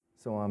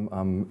So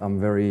I'm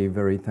very,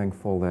 very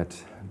thankful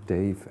that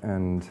Dave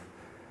and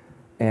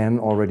Anne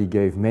already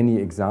gave many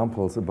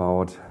examples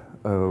about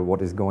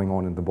what is going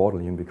on in the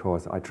Bodleian,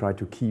 because I try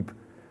to keep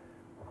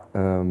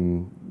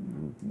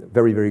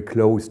very, very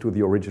close to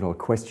the original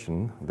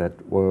question that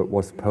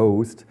was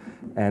posed,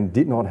 and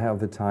did not have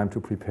the time to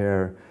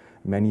prepare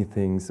many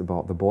things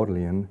about the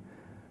Bodleian,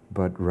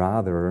 but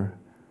rather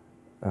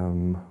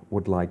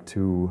would like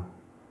to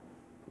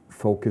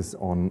focus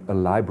on a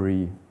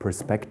library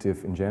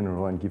perspective in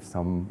general and give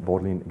some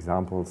Bodleian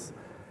examples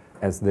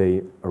as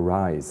they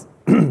arise.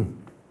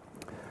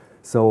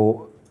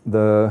 So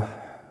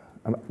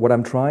what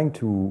I'm trying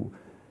to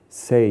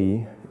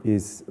say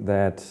is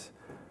that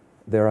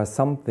there are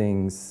some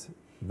things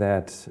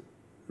that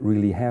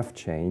really have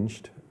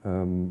changed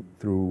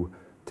through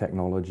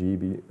technology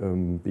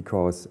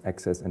because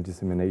access and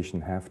dissemination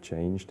have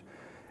changed,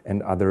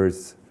 and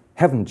others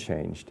haven't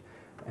changed.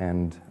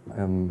 And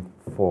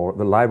for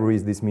the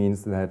libraries, this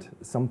means that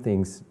some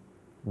things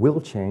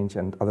will change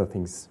and other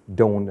things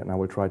don't, and I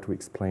will try to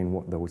explain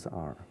what those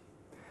are.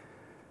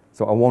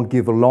 So I won't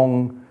give a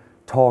long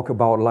talk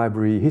about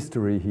library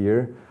history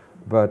here,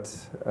 but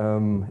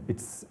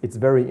it's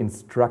very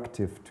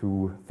instructive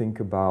to think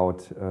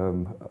about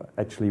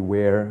actually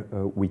where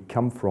we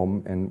come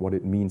from and what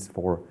it means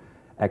for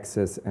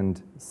access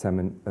and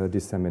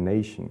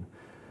dissemination.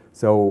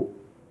 So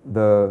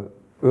the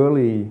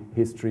early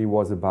history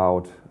was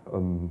about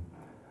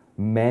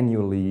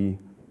manually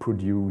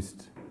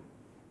produced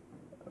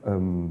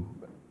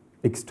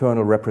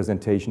external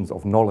representations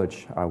of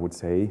knowledge, I would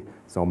say,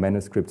 so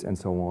manuscripts and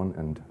so on,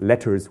 and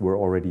letters were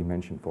already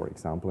mentioned, for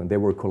example, and they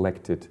were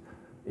collected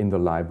in the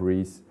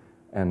libraries,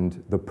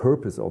 and the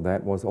purpose of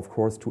that was, of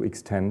course, to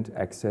extend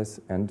access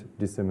and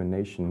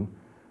dissemination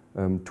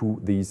to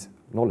these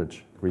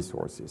knowledge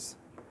resources.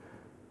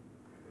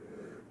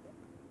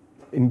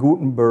 In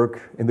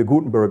the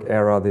Gutenberg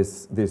era,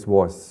 this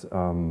was,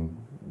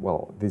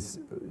 this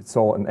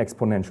saw an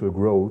exponential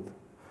growth.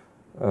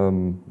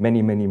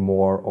 Many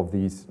more of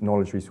these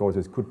knowledge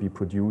resources could be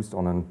produced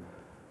on an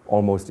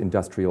almost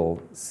industrial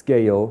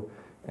scale,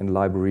 and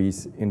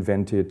libraries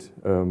invented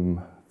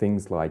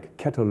things like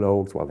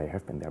catalogs. Well, they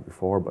have been there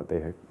before, but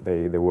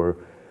they were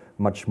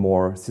much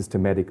more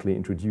systematically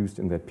introduced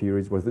in that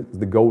period. It was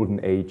the golden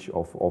age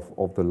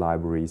of the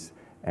libraries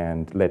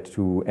and led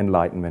to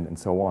enlightenment and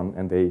so on,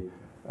 and they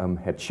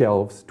had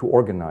shelves to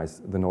organize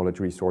the knowledge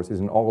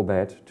resources, and all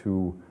that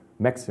to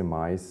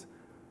maximize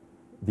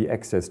the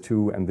access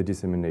to and the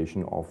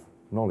dissemination of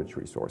knowledge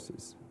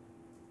resources.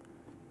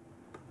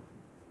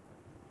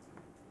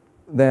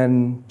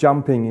 Then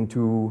jumping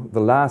into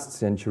the last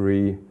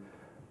century,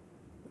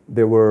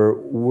 there were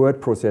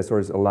word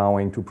processors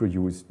allowing to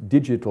produce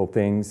digital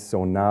things.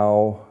 So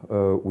now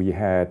we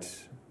had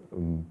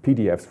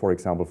PDFs, for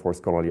example, for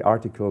scholarly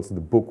articles.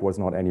 The book was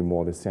not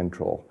anymore the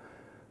central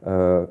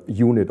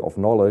unit of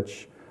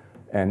knowledge,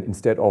 and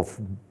instead of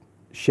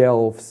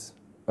shelves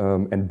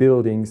and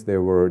buildings,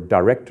 there were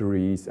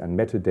directories and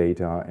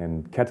metadata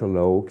and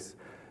catalogs,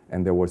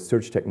 and there was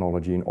search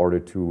technology in order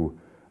to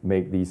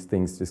make these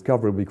things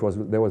discoverable, because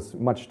there was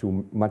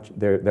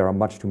there are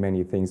much too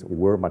many things, or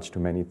were much too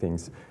many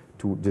things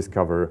to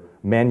discover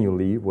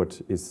manually,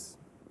 what is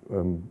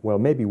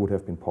maybe would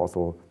have been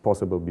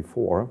possible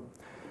before.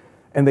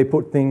 And they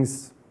put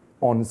things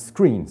on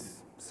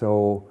screens.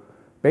 So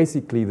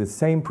basically the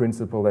same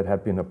principle that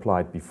had been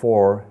applied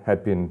before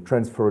had been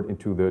transferred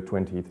into the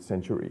 20th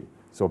century.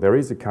 So there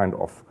is a kind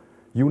of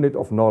unit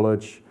of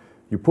knowledge.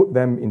 You put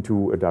them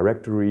into a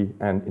directory,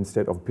 and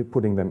instead of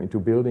putting them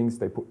into buildings,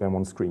 they put them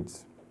on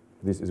screens.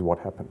 This is what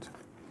happened.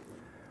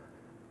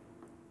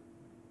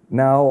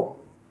 Now,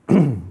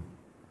 and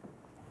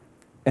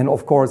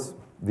of course,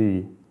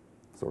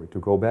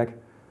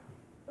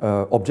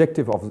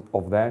 objective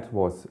of that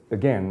was,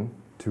 again,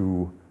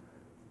 to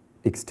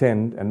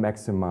extend and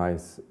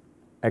maximize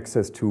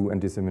access to and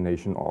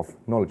dissemination of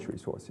knowledge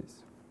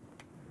resources.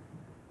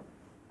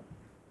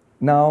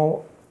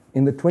 Now,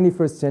 in the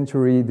 21st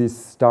century, this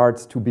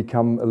starts to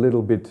become a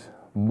little bit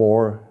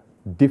more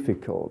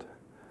difficult,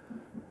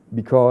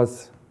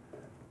 because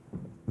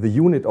the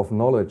unit of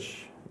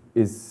knowledge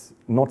is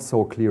not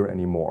so clear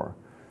anymore.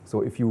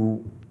 So if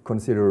you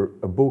consider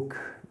a book,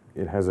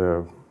 it has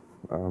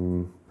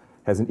an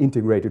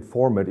integrated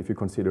format. If you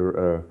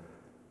consider an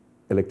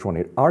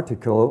electronic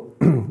article,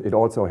 it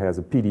also has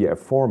a PDF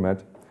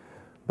format.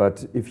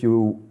 But if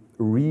you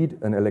read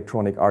an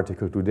electronic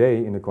article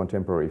today in a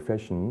contemporary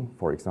fashion,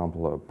 for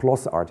example, a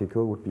PLOS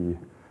article would be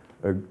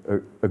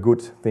a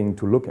good thing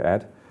to look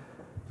at.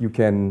 You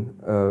can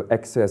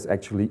access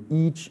actually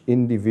each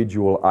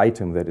individual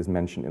item that is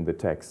mentioned in the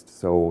text.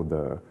 So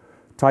the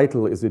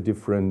title is a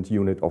different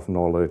unit of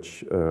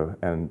knowledge,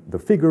 and the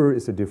figure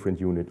is a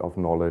different unit of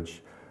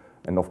knowledge.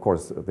 And of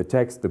course, the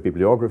text, the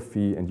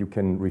bibliography, and you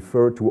can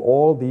refer to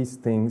all these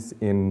things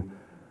in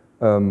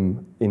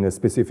a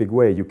specific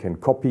way. You can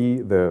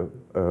copy the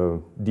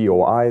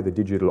DOI, the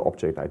digital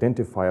object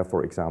identifier,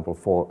 for example,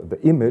 for the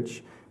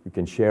image. You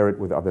can share it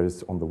with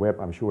others on the web.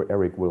 I'm sure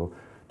Eric will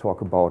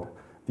talk about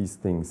these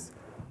things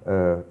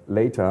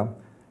later.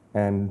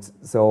 And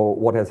so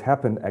what has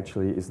happened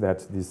actually is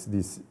that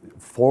this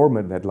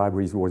format that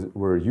libraries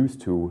were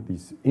used to,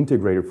 these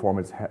integrated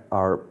formats,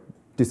 are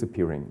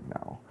disappearing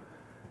now.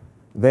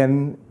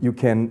 Then you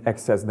can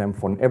access them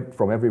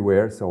from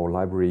everywhere, so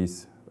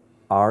libraries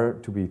are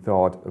to be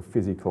thought a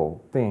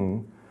physical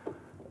thing.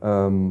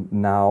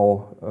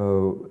 Now,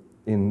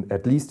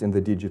 at least in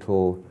the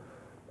digital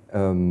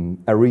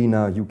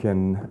arena, you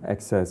can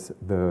access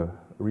the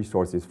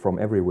resources from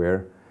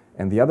everywhere.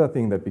 And the other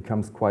thing that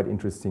becomes quite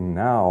interesting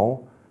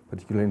now,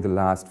 particularly in the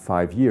last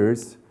 5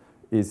 years,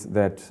 is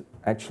that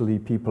actually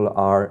people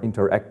are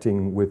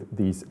interacting with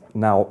these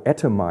now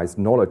atomized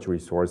knowledge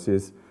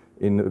resources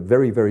in a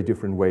very, very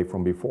different way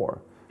from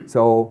before.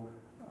 So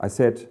I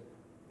said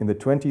in the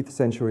 20th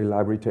century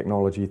library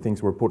technology,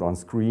 things were put on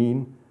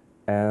screen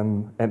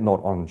and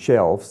not on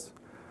shelves.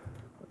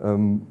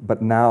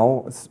 But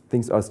now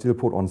things are still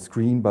put on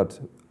screen,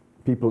 but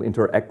people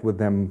interact with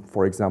them,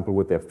 for example,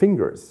 with their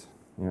fingers.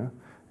 Yeah?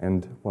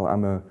 And well,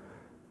 I'm a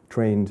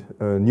trained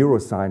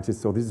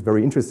neuroscientist, so this is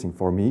very interesting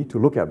for me to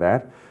look at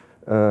that.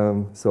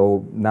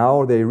 So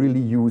now they really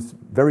use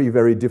very,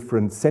 very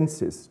different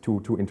senses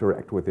to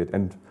interact with it.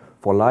 And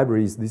for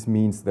libraries, this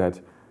means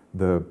that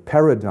the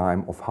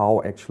paradigm of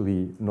how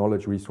actually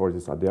knowledge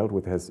resources are dealt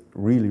with has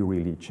really,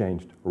 really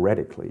changed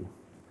radically.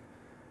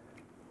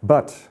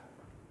 But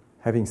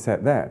having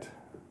said that,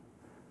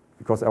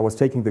 because I was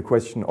taking the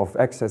question of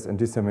access and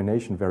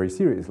dissemination very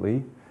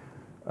seriously,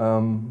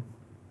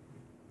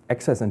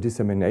 access and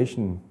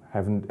dissemination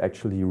haven't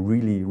actually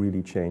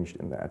really changed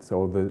in that.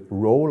 So the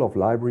role of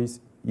libraries,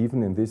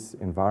 even in this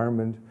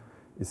environment,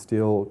 is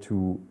still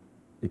to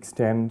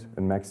extend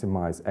and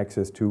maximize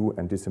access to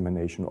and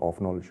dissemination of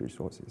knowledge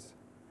resources.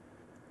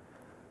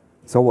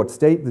 So what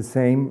stayed the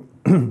same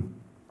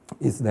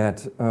is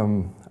that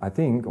I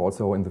think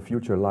also in the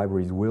future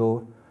libraries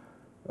will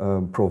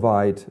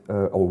provide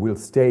or will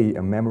stay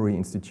a memory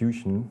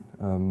institution,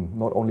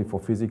 not only for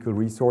physical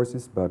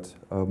resources but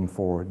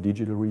for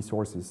digital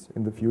resources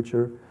in the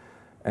future,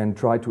 and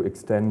try to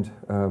extend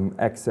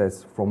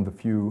access from the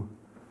few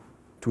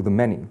to the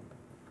many.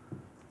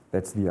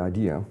 That's the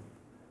idea.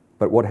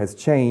 But what has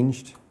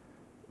changed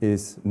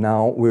is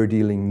now we're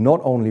dealing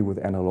not only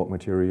with analog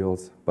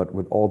materials, but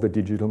with all the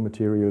digital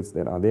materials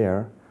that are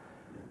there,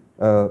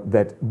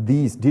 that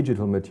these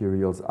digital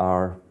materials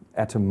are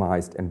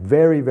atomized and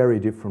very, very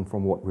different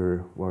from what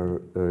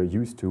we're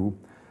used to,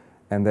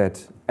 and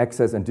that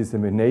access and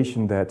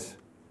dissemination that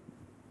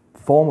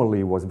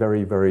formerly was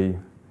very, very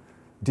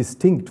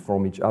distinct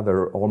from each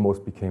other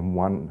almost became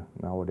one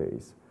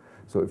nowadays.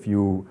 So if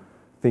you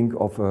think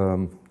of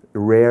a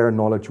rare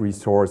knowledge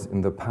resource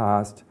in the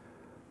past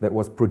that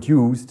was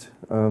produced,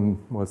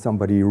 well,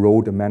 somebody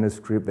wrote a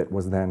manuscript that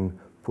was then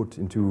put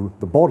into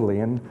the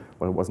Bodleian,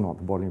 well, it was not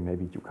the Bodleian,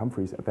 maybe Duke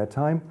Humphreys at that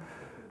time,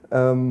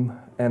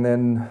 and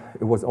then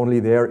it was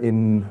only there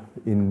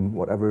in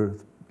whatever,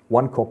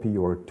 1 copy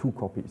or 2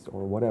 copies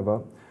or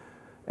whatever,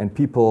 and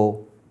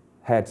people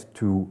had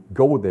to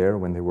go there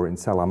when they were in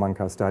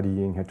Salamanca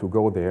studying, had to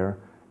go there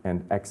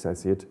and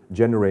access it,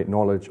 generate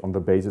knowledge on the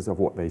basis of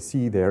what they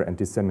see there and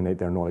disseminate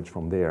their knowledge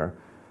from there.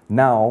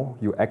 Now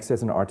you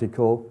access an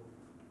article,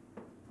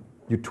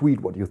 you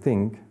tweet what you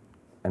think,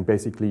 and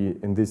basically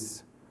in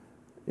this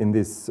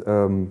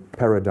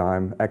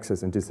paradigm,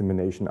 access and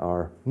dissemination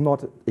are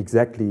not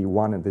exactly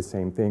one and the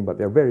same thing, but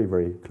they're very,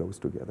 very close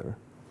together.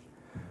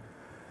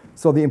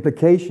 So the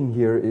implication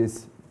here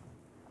is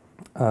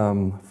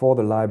for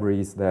the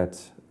libraries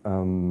that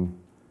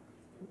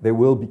they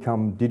will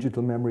become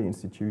digital memory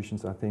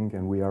institutions, I think,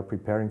 and we are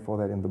preparing for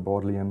that in the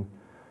Bodleian.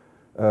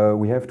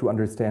 We have to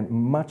understand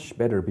much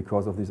better,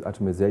 because of this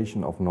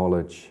atomization of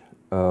knowledge,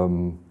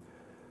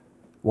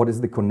 what is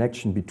the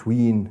connection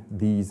between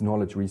these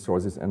knowledge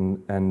resources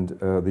and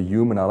the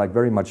human. I like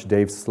very much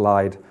Dave's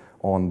slide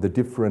on the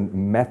different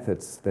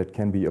methods that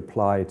can be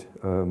applied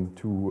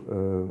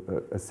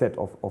to a set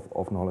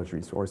of knowledge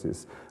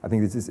resources. I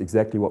think this is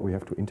exactly what we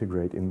have to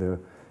integrate in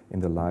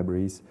the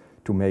libraries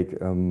to make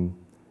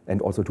and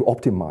also to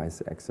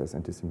optimize access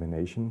and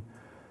dissemination,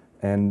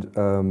 and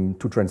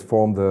to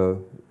transform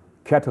the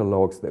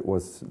catalogs that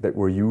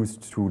were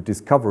used to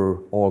discover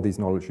all these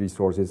knowledge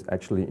resources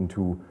actually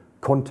into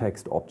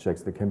context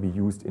objects that can be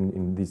used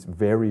in these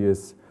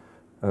various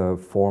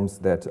forms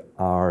that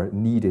are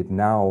needed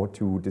now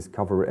to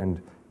discover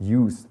and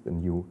use the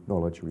new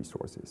knowledge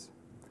resources.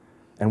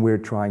 And we're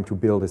trying to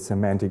build a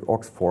semantic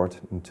Oxford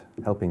and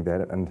helping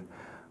that, and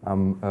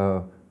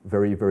I'm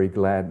very, very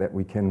glad that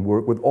we can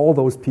work with all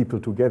those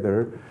people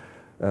together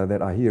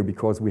that are here,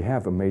 because we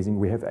have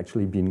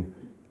actually been,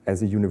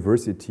 as a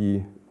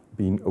university,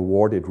 been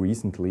awarded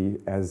recently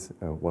as,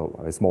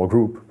 a small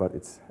group, but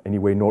it's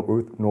anyway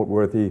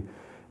noteworthy,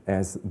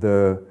 as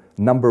the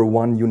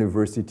 #1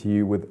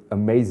 university with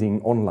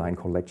amazing online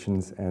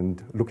collections,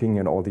 and looking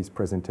at all these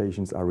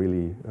presentations, I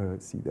really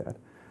see that.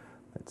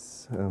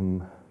 That's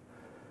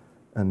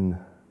an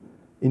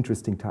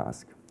interesting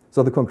task.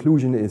 So the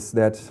conclusion is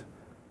that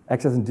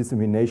access and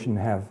dissemination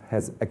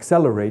has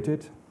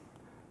accelerated.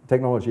 It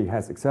technology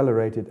has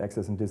accelerated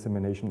access and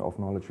dissemination of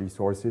knowledge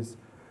resources,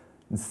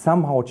 and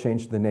somehow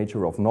changed the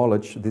nature of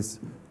knowledge. This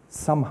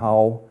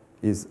somehow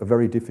is a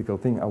very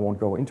difficult thing I won't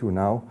go into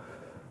now.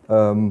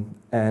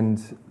 And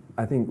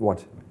I think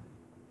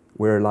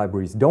where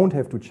libraries don't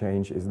have to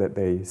change is that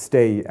they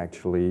stay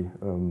actually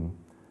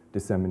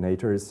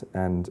disseminators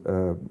and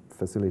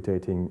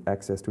facilitating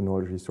access to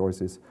knowledge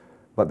resources,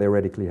 but they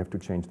radically have to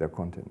change their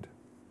content.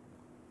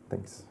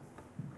 Thanks.